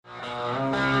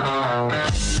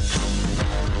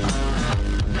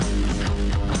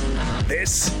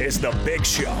This is The Big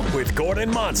Show with Gordon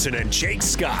Monson and Jake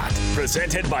Scott,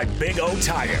 presented by Big O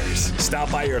Tires.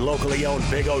 Stop by your locally owned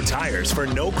Big O Tires for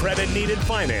no credit needed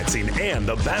financing and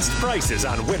the best prices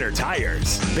on winter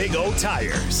tires. Big O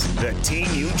Tires, the team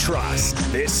you trust.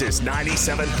 This is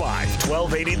 97.5,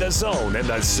 1280 The Zone and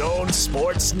The Zone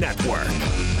Sports Network.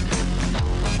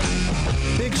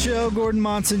 Big Show, Gordon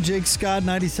Monson, Jake Scott,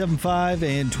 97.5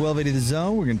 and 1280 The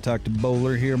Zone. We're going to talk to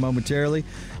Bowler here momentarily.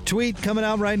 Tweet coming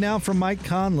out right now from Mike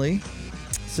Conley.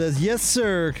 Says, yes,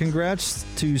 sir. Congrats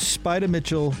to Spida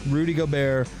Mitchell, Rudy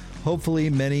Gobert. Hopefully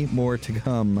many more to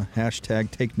come. Hashtag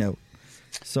take note.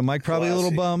 So Mike probably classy. A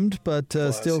little bummed, but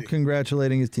still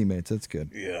congratulating his teammates. That's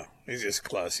good. Yeah, he's just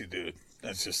classy, dude.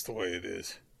 That's just the way it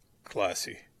is.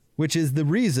 Classy. Which is the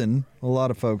reason a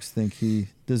lot of folks think he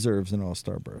deserves an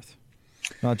all-star berth.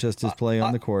 Not just his play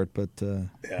on the court, but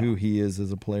who he is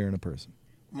as a player and a person.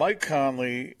 Mike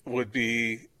Conley would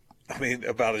be,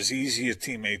 about as easy a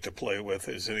teammate to play with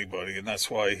as anybody, and that's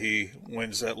why he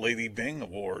wins that Lady Bing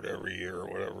Award every year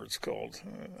or whatever it's called.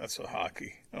 That's a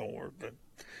hockey award, but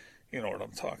you know what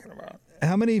I'm talking about.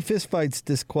 How many fistfights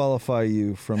disqualify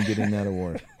you from getting that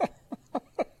award?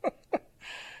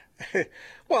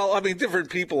 Well, different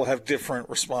people have different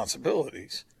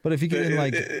responsibilities. But if you get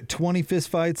in 20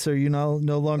 fistfights, are you no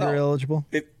longer eligible?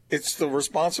 It's the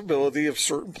responsibility of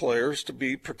certain players to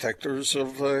be protectors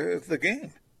of the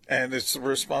game. And it's the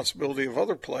responsibility of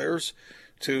other players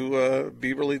to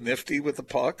be really nifty with the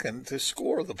puck and to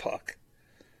score the puck.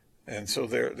 And so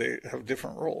they have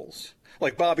different roles.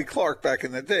 Like Bobby Clark back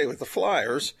in the day with the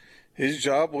Flyers, his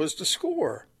job was to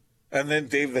score. And then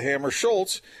Dave the Hammer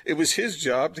Schultz, it was his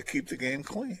job to keep the game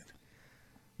clean.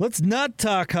 Let's not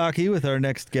talk hockey with our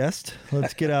next guest.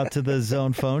 Let's get out to the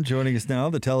Zone phone. Joining us now,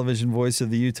 the television voice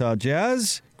of the Utah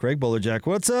Jazz, Craig Bolerjack.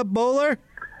 What's up, Bowler?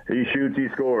 He shoots, he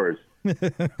scores.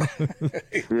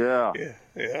 Yeah.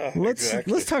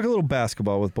 Let's talk a little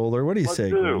basketball with Bowler. What do you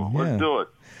say? Let's do it.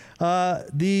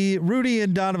 The Rudy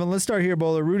and Donovan. Let's start here,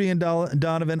 Bowler. Rudy and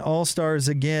Donovan, all-stars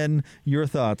again. Your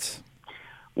thoughts?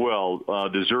 Well,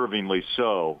 deservingly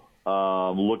so.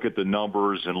 Look at the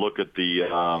numbers and look at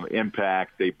the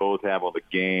impact they both have on the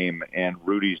game. And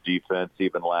Rudy's defense,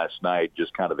 even last night,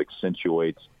 just kind of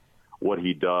accentuates what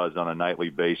he does on a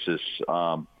nightly basis.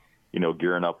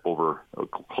 Gearing up over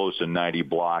close to 90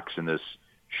 blocks in this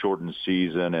shortened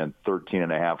season and 13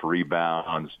 and a half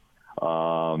rebounds.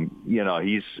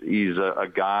 He's a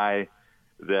guy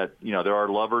that, there are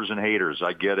lovers and haters.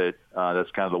 I get it.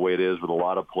 That's kind of the way it is with a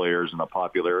lot of players in a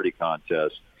popularity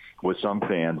contest with some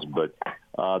fans. But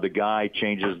the guy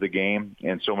changes the game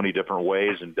in so many different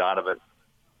ways, and Donovan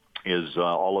is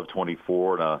all of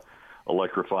 24 and a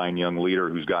electrifying young leader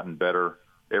who's gotten better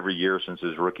every year since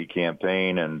his rookie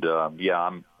campaign. And,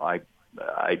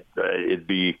 it'd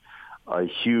be a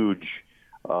huge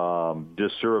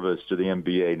disservice to the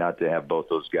NBA not to have both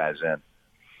those guys in.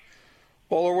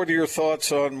 Bowler, what are your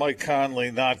thoughts on Mike Conley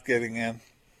not getting in?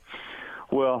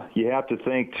 Well, you have to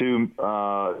think, too,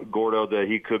 Gordo, that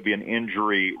he could be an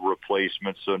injury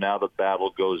replacement. So now the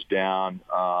battle goes down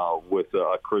with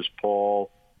Chris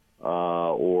Paul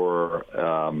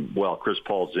Chris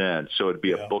Paul's in. So it'd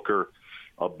be a Booker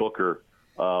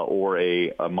or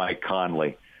a Mike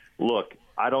Conley. Look,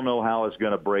 I don't know how it's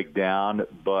going to break down,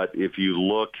 but if you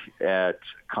look at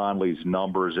Conley's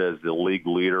numbers as the league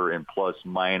leader in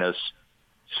plus-minus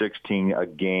 16 a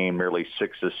game, nearly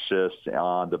 6 assists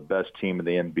on the best team in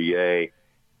the NBA,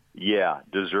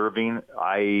 deserving.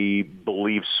 I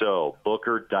believe so.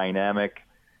 Booker, dynamic.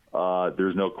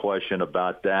 There's no question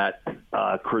about that.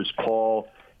 Chris Paul,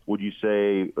 would you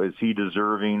say, is he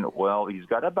deserving? Well, he's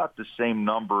got about the same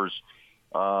numbers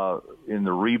in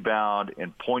the rebound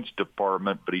and points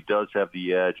department, but he does have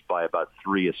the edge by about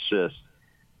 3 assists.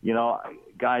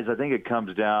 Guys, I think it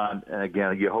comes down, and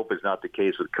again, you hope it's not the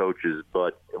case with coaches,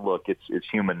 but look, it's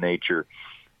human nature.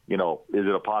 Is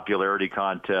it a popularity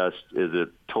contest? Is it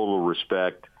total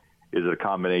respect? Is it a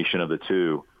combination of the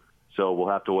two? So we'll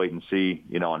have to wait and see,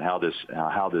 on how this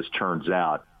turns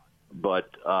out. But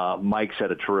Mike's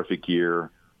had a terrific year,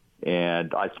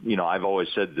 and I've always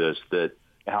said this, that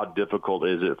how difficult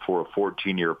is it for a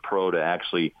 14-year pro to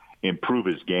actually improve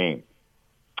his game?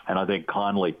 And I think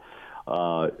Conley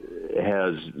has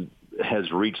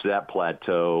reached that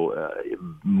plateau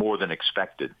more than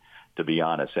expected, to be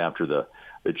honest, after the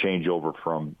changeover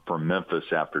from Memphis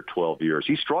after 12 years.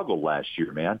 He struggled last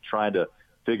year, man, trying to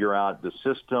figure out the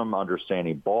system,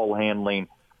 understanding ball handling,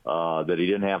 that he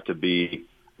didn't have to be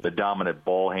the dominant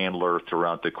ball handler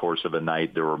throughout the course of a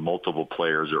night. There were multiple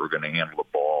players that were going to handle the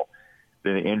ball.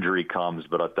 Then the injury comes,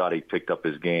 but I thought he picked up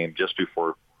his game just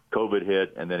before COVID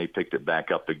hit, and then he picked it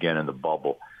back up again in the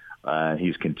bubble.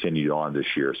 He's continued on this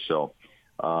year. So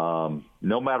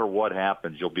no matter what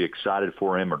happens, you'll be excited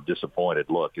for him or disappointed.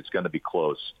 Look, it's going to be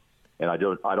close. And I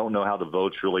don't know how the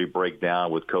votes really break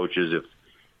down with coaches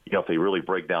if they really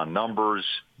break down numbers.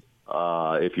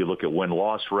 If you look at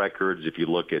win-loss records, if you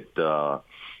look at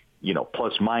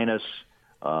plus minus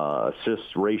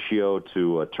assists ratio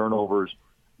to turnovers,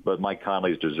 but Mike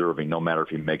Conley is deserving no matter if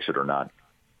he makes it or not.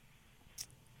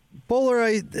 Bowler,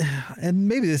 and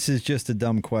maybe this is just a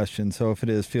dumb question, so if it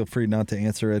is, feel free not to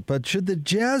answer it, but should the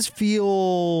Jazz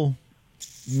feel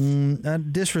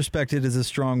disrespected is a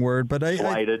strong word, but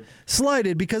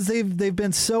slighted because they've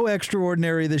been so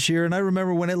extraordinary this year. And I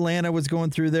remember when Atlanta was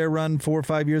going through their run 4 or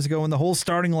 5 years ago, and the whole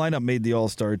starting lineup made the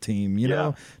All-Star team. You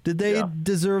know, did they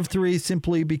deserve 3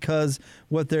 simply because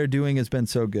what they're doing has been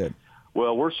so good?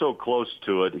 Well, we're so close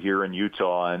to it here in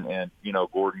Utah, and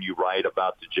Gordon, you write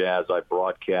about the Jazz. I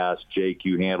broadcast. Jake,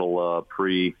 you handle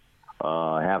pre,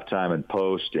 halftime, and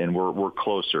post, and we're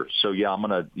closer. So yeah, I'm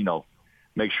gonna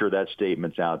make sure that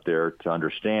statement's out there to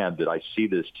understand that I see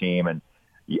this team and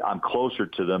I'm closer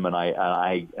to them. And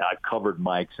I covered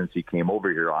Mike since he came over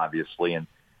here, obviously, and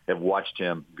have watched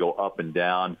him go up and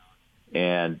down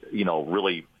and,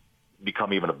 really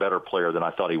become even a better player than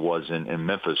I thought he was in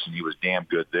Memphis. And he was damn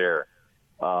good there.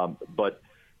 But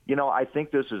I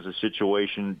think this is a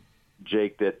situation,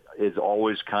 Jake, that is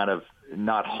always kind of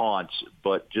not haunts,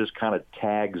 but just kind of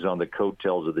tags on the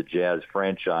coattails of the Jazz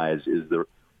franchise is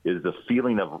the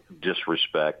feeling of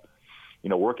disrespect.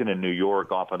 Working in New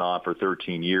York off and on for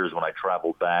 13 years when I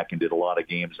traveled back and did a lot of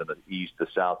games in the East, the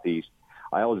Southeast,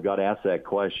 I always got asked that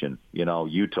question,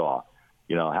 Utah,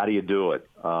 how do you do it?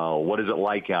 What is it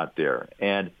like out there?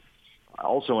 And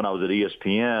also when I was at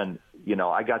ESPN,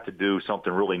 I got to do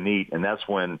something really neat, and that's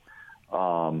when,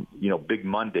 Big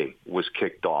Monday was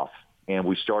kicked off, and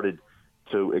we started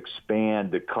to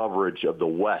expand the coverage of the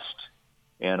West.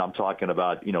 And I'm talking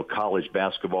about, college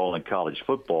basketball and college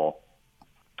football.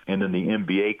 And then the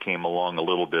NBA came along a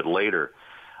little bit later.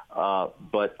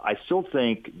 But I still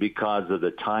think because of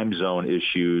the time zone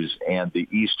issues and the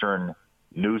Eastern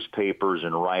newspapers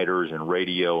and writers and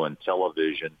radio and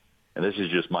television, and this is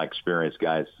just my experience,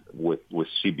 guys, with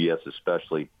CBS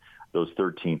especially, those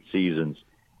 13 seasons,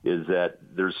 is that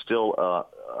there's still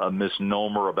a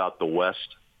misnomer about the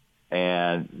West.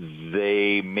 And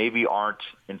they maybe aren't,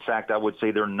 in fact, I would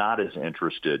say they're not as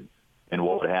interested in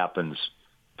what happens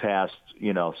past,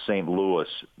 St. Louis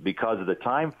because of the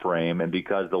time frame and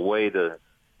because the way the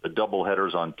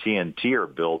doubleheaders on TNT are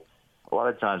built. A lot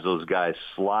of times those guys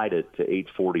slide it to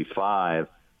 8:45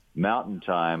 Mountain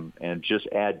Time and just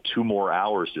add 2 more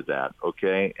hours to that,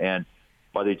 okay? And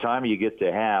by the time you get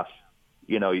to half,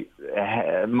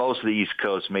 most of the East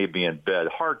Coast may be in bed.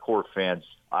 Hardcore fans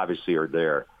obviously are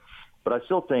there. But I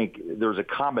still think there's a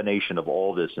combination of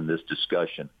all this in this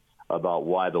discussion about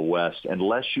why the West,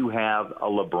 unless you have a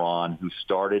LeBron who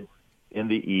started in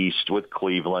the East with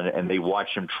Cleveland and they watch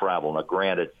him travel. Now,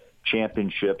 granted,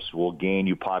 championships will gain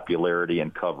you popularity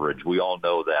and coverage. We all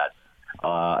know that.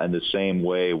 And the same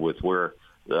way with where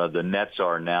the Nets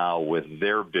are now with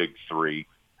their big 3.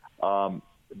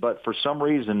 But for some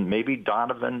reason, maybe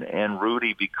Donovan and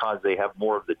Rudy, because they have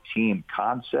more of the team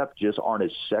concept, just aren't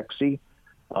as sexy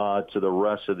to the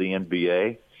rest of the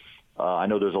NBA. I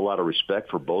know there's a lot of respect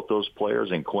for both those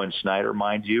players, and Quinn Snyder,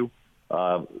 mind you.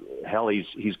 Hell,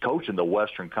 he's coaching the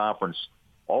Western Conference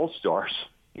All-Stars,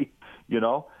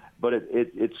 But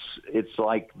it's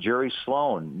like Jerry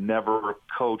Sloan never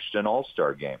coached an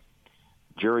All-Star game.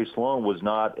 Jerry Sloan was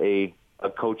not a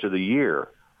Coach of the Year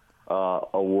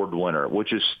award winner,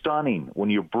 which is stunning when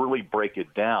you really break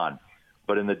it down.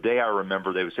 But in the day I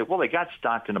remember, they would say, well, they got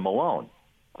Stockton and Malone.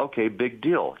 Okay, big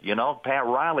deal. Pat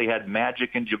Riley had Magic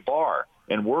and Jabbar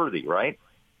and Worthy, right?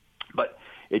 But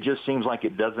it just seems like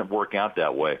it doesn't work out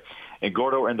that way. And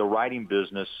Gordo, in the writing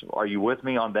business, are you with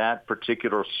me on that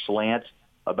particular slant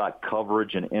about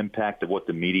coverage and impact of what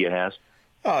the media has?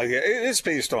 Oh, yeah, it's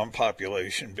based on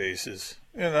population basis.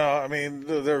 There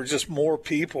are just more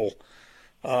people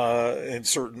in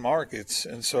certain markets,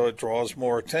 and so it draws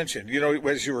more attention.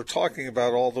 As you were talking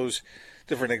about all those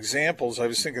different examples, I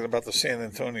was thinking about the San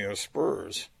Antonio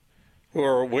Spurs, who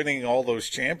are winning all those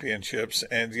championships,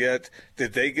 and yet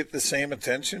did they get the same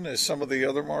attention as some of the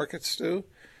other markets do?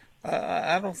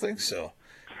 I don't think so.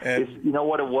 And you know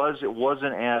what it was? It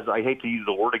wasn't as, I hate to use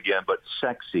the word again, but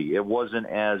sexy. It wasn't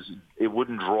as, it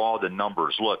wouldn't draw the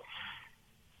numbers. Look,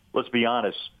 let's be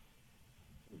honest.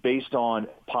 Based on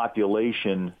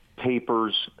population,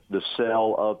 papers, the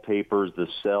sale of papers, the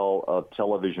sale of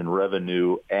television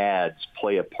revenue, ads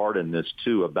play a part in this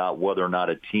too about whether or not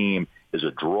a team is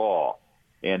a draw.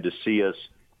 And to see us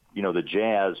the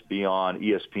Jazz be on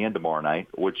ESPN tomorrow night,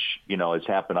 which, has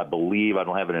happened, I believe, I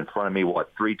don't have it in front of me,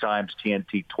 3 times,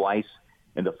 TNT twice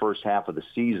in the first half of the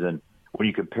season. When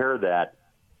you compare that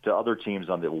to other teams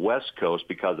on the West Coast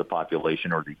because of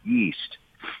population or the East.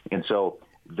 And so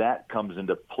that comes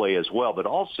into play as well. But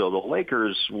also the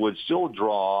Lakers would still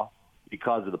draw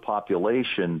because of the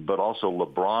population, but also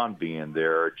LeBron being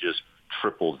there just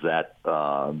triples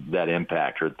that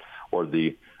impact or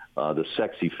the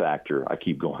sexy factor. I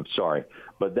keep going, sorry.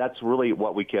 But that's really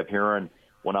what we kept hearing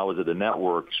when I was at the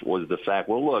networks was the fact,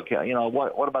 well, look,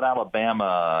 what about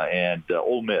Alabama and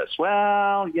Ole Miss?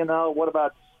 Well, what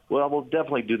about, we'll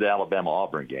definitely do the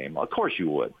Alabama-Auburn game. Of course you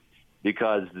would,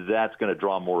 because that's going to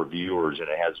draw more viewers and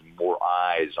it has more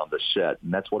eyes on the set.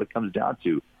 And that's what it comes down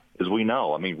to, as we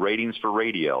know. I mean, ratings for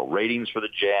radio, ratings for the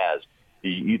Jazz.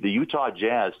 The Utah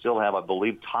Jazz still have, I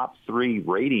believe, top 3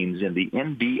 ratings in the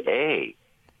NBA.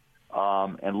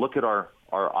 And look at our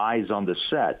eyes on the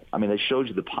set. I mean, it shows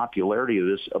you the popularity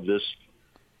of this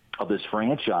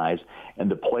franchise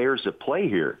and the players that play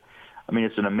here. I mean,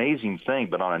 it's an amazing thing,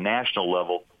 but on a national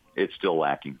level, it's still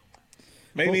lacking.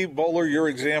 Maybe, Bowler, your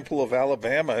example of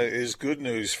Alabama is good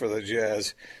news for the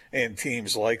Jazz and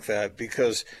teams like that,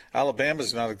 because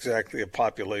Alabama's not exactly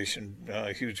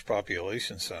a huge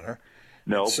population center.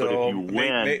 No, so but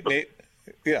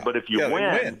if you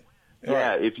win,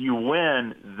 if you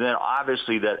win, then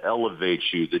obviously that elevates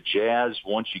you. The Jazz,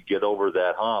 once you get over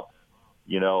that hump,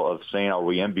 of saying, are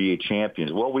we NBA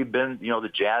champions? Well, we've been,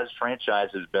 the Jazz franchise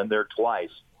has been there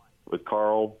twice with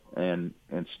Carl and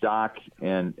Stock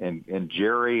and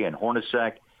Jerry and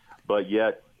Hornacek, but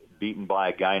yet beaten by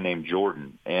a guy named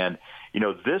Jordan. And,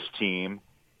 this team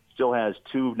still has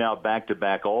 2 now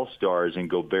back-to-back All-Stars in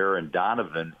Gobert and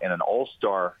Donovan and an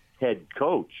All-Star head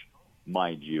coach,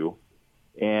 mind you.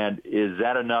 And is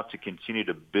that enough to continue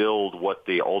to build what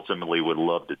they ultimately would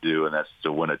love to do, and that's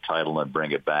to win a title and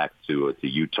bring it back to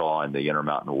Utah and the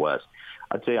Intermountain West?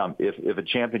 I'd say if a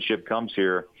championship comes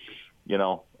here,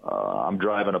 I'm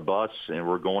driving a bus and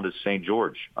we're going to St.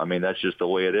 George. I mean, that's just the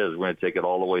way it is. We're going to take it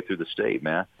all the way through the state,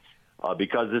 man,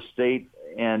 because this state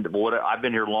and I've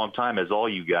been here a long time, as all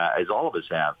of us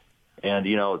have, and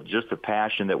just the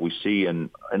passion that we see in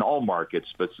all markets,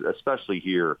 but especially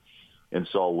here in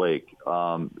Salt Lake.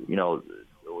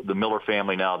 The Miller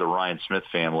family now, the Ryan Smith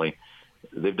family,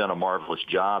 they've done a marvelous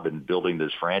job in building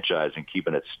this franchise and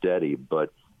keeping it steady.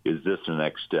 But is this the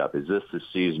next step? Is this the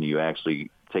season you actually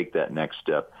take that next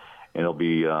step? And it'll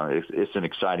be it's an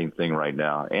exciting thing right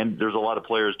now. And there's a lot of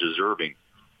players deserving.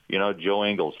 Joe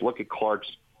Ingles, look at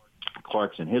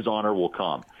Clarkson. His honor will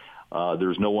come.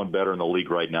 There's no one better in the league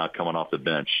right now coming off the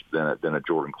bench than a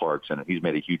Jordan Clarkson. He's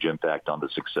made a huge impact on the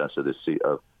success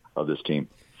of this team.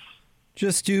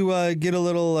 Just to get a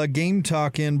little game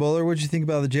talk in, Bowler, what did you think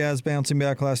about the Jazz bouncing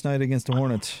back last night against the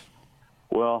Hornets?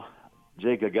 Well,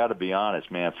 Jake, I got to be honest,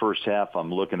 man. First half,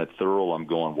 I'm looking at Thurl. I'm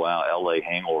going, wow, L.A.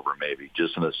 hangover maybe,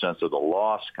 just in the sense of the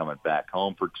loss, coming back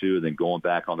home for 2, then going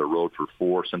back on the road for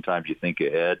 4. Sometimes you think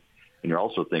ahead, and you're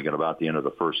also thinking about the end of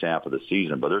the first half of the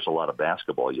season. But there's a lot of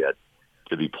basketball yet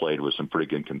to be played with some pretty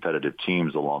good competitive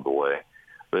teams along the way.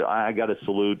 But I got to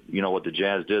salute, what the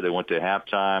Jazz did. They went to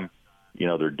halftime.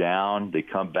 They're down. They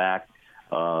come back.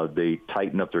 They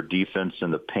tighten up their defense in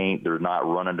the paint. They're not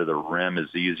running to the rim as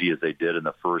easy as they did in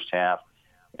the first half.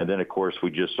 And then, of course,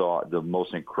 we just saw the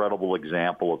most incredible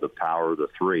example of the power of the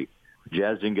 3.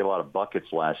 Jazz didn't get a lot of buckets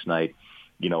last night,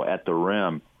 at the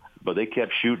rim, but they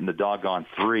kept shooting the doggone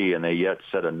 3, and they yet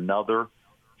set another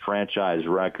franchise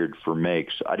record for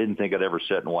makes. I didn't think I'd ever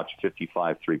sit and watch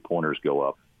 55 3-pointers go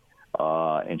up.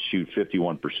 And shoot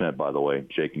 51%, by the way,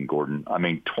 Jake and Gordon. I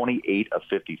mean, 28 of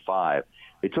 55.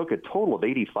 They took a total of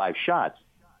 85 shots.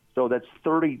 So that's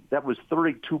 30. That was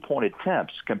 32-point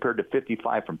attempts compared to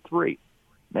 55 from 3.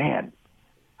 Man,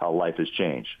 how life has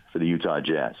changed for the Utah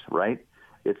Jazz, right?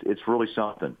 It's really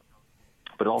something.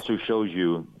 But it also shows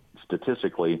you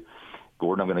statistically,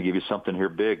 Gordon, I'm going to give you something here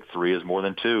big. 3 is more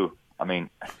than 2. I mean,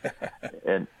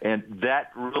 and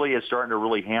that really is starting to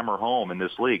really hammer home in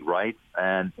this league, right?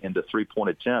 And the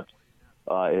 3-point attempt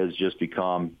has just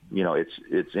become,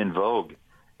 it's in vogue.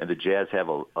 And the Jazz have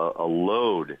a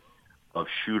load of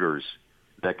shooters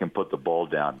that can put the ball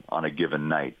down on a given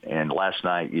night. And last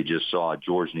night you just saw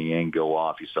George Niang go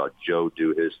off. You saw Joe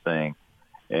do his thing.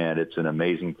 And it's an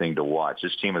amazing thing to watch.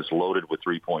 This team is loaded with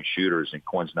 3-point shooters, and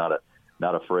Quinn's not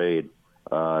afraid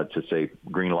to say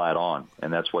green light on,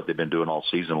 and that's what they've been doing all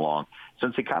season long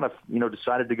since they kind of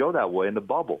decided to go that way in the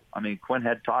bubble. I mean, Quinn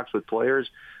had talks with players.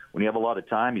 When you have a lot of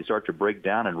time, you start to break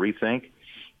down and rethink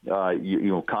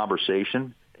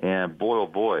conversation, and boy, oh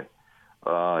boy,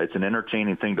 It's an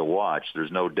entertaining thing to watch.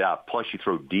 There's no doubt. Plus, you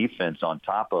throw defense on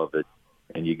top of it,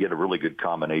 and you get a really good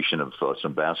combination of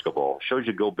some basketball. Shows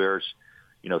you Gobert's,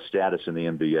 status in the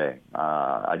NBA.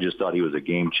 I just thought he was a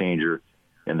game changer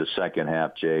in the second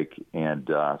half, Jake, and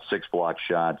 6 block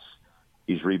shots.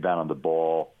 He's rebounding the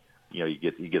ball. He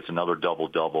gets another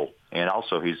double-double, and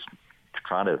also he's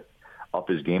trying to up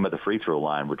his game at the free throw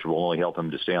line, which will only help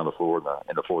him to stay on the floor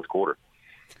in the fourth quarter.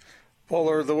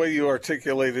 Bowler, the way you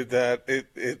articulated that,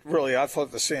 it really, I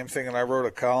thought the same thing, and I wrote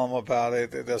a column about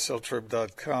it at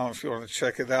sltrib.com if you want to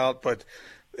check it out. But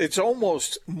it's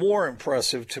almost more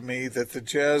impressive to me that the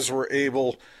Jazz were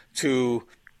able to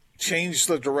change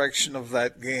the direction of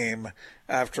that game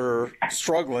after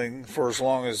struggling for as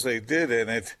long as they did in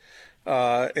it,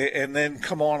 and then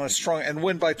come on as strong and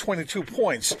win by 22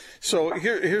 points. So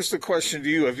here's the question to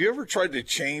you. Have you ever tried to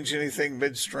change anything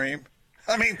midstream?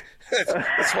 I mean,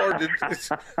 it's hard to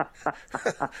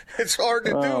it's hard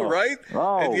to do, right?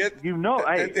 Oh, and yet,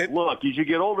 look, as you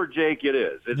get older, Jake, it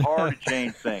is. It's hard to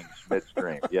change things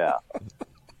midstream. Yeah,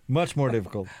 much more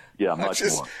difficult. Yeah, much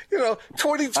more.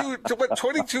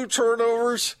 22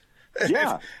 turnovers.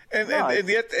 Yeah, and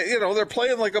yet they're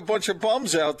playing like a bunch of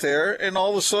bums out there, and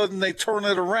all of a sudden they turn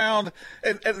it around,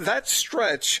 and that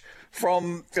stretch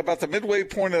from about the midway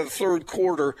point of the third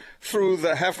quarter through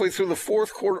the halfway through the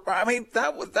fourth quarter. I mean,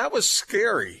 that was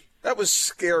scary. That was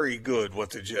scary good what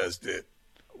the Jazz did.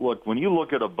 Look, when you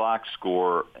look at a box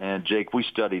score, and Jake, we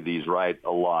study these a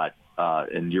lot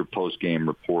in your post-game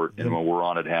report, and when we're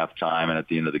on at halftime and at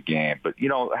the end of the game. But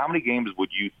how many games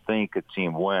would you think a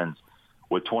team wins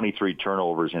with 23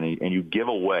 turnovers and you give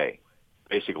away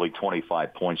basically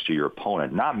 25 points to your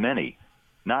opponent? Not many.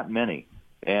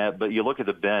 But you look at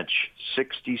the bench,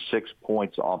 66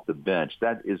 points off the bench.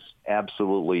 That is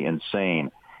absolutely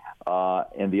insane.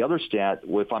 And the other stat,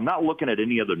 if I'm not looking at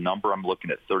any other number, I'm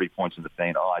looking at 30 points in the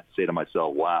paint. I'd say to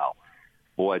myself, wow.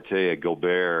 Boy, I tell you,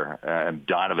 Gobert and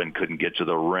Donovan couldn't get to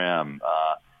the rim.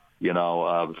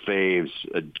 Faves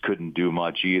couldn't do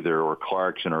much either, or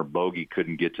Clarkson or Bogey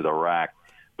couldn't get to the rack.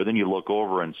 But then you look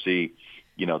over and see,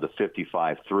 the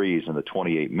 55 threes and the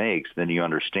 28 makes, then you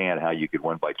understand how you could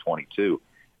win by 22.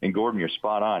 And, Gordon, you're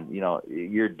spot on.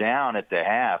 You're down at the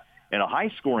half. In a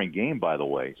high-scoring game, by the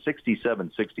way,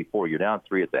 67-64, you're down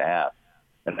 3 at the half.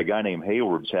 And a guy named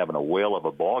Hayward's having a whale of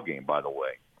a ball game, by the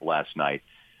way, last night.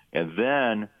 And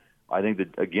then I think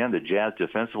that, again, the Jazz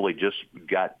defensively just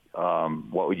got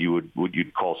what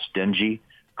you'd call stingy,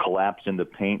 collapsed in the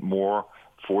paint more,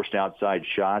 forced outside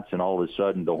shots, and all of a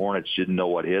sudden the Hornets didn't know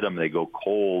what hit them. They go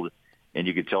cold, and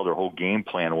you could tell their whole game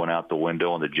plan went out the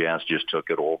window, and the Jazz just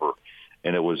took it over.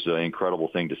 And it was an incredible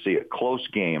thing to see. A close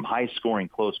game, high-scoring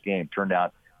close game, turned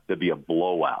out to be a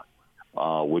blowout,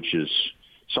 which is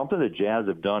something the Jazz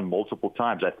have done multiple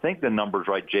times. I think the number's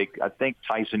right, Jake. I think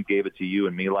Tyson gave it to you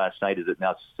and me last night. Is it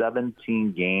now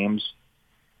 17 games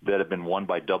that have been won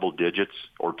by double digits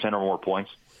or 10 or more points?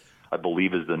 I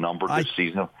believe is the number this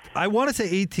season. I want to say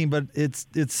 18, but it's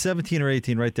 17 or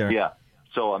 18 right there. Yeah.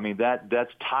 So, I mean,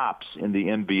 that's tops in the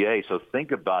NBA. So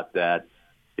think about that.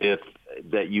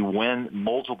 That you win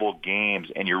multiple games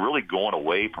and you're really going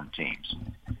away from teams.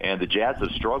 And the Jazz have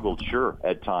struggled, sure,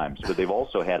 at times, but they've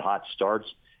also had hot starts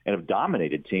and have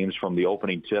dominated teams from the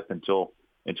opening tip until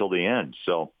the end.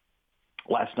 So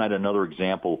last night, another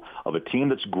example of a team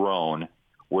that's grown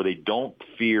where they don't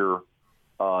fear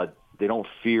the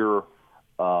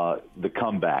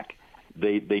comeback.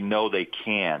 They know they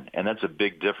can, and that's a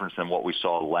big difference than what we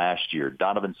saw last year.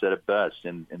 Donovan said it best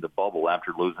in the bubble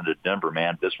after losing to Denver,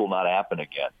 man, this will not happen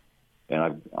again.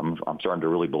 And I'm starting to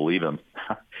really believe him.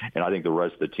 And I think the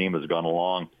rest of the team has gone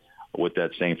along with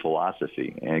that same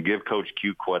philosophy. And give Coach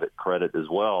Q credit as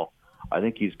well. I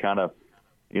think he's kind of,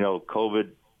 COVID,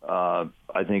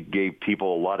 I think gave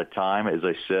people a lot of time, as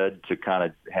I said, to kind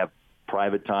of have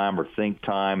private time or think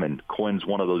time. And Quinn's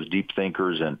one of those deep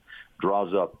thinkers and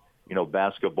draws up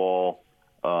basketball,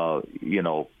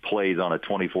 plays on a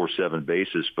 24/7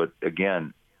 basis. But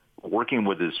again, working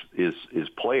with his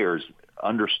players,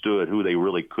 understood who they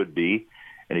really could be,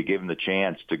 and he gave them the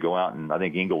chance to go out. And I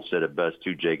think Ingles said it best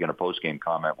too, Jake, in a post-game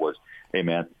comment was, hey,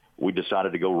 man, we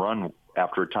decided to go run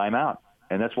after a timeout.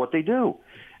 And that's what they do.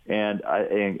 And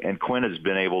Quinn has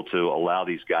been able to allow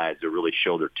these guys to really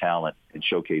show their talent and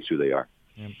showcase who they are.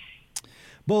 Yeah.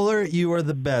 Bowler, you are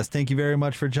the best. Thank you very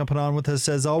much for jumping on with us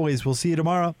as always. We'll see you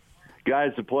tomorrow.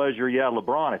 Guys, a pleasure. Yeah,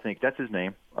 LeBron, I think that's his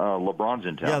name. LeBron's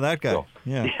in town. Yeah, that guy. So,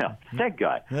 yeah, that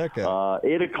guy.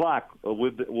 8 o'clock,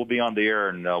 we'll be on the air,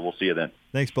 and we'll see you then.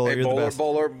 Thanks, Bowler. You're the best.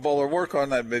 Bowler, work on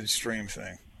that midstream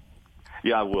thing.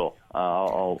 Yeah, I will.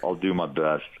 I'll do my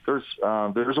best. There's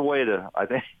a way to.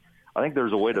 I think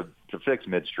there's a way to fix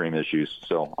midstream issues,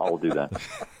 so I'll do that.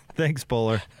 Thanks,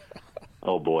 Bowler.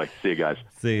 Oh, boy. See you guys.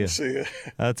 See ya. See ya.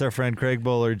 That's our friend Craig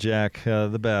Bolerjack,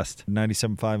 the best. 97.5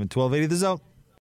 and 1280 The Zone.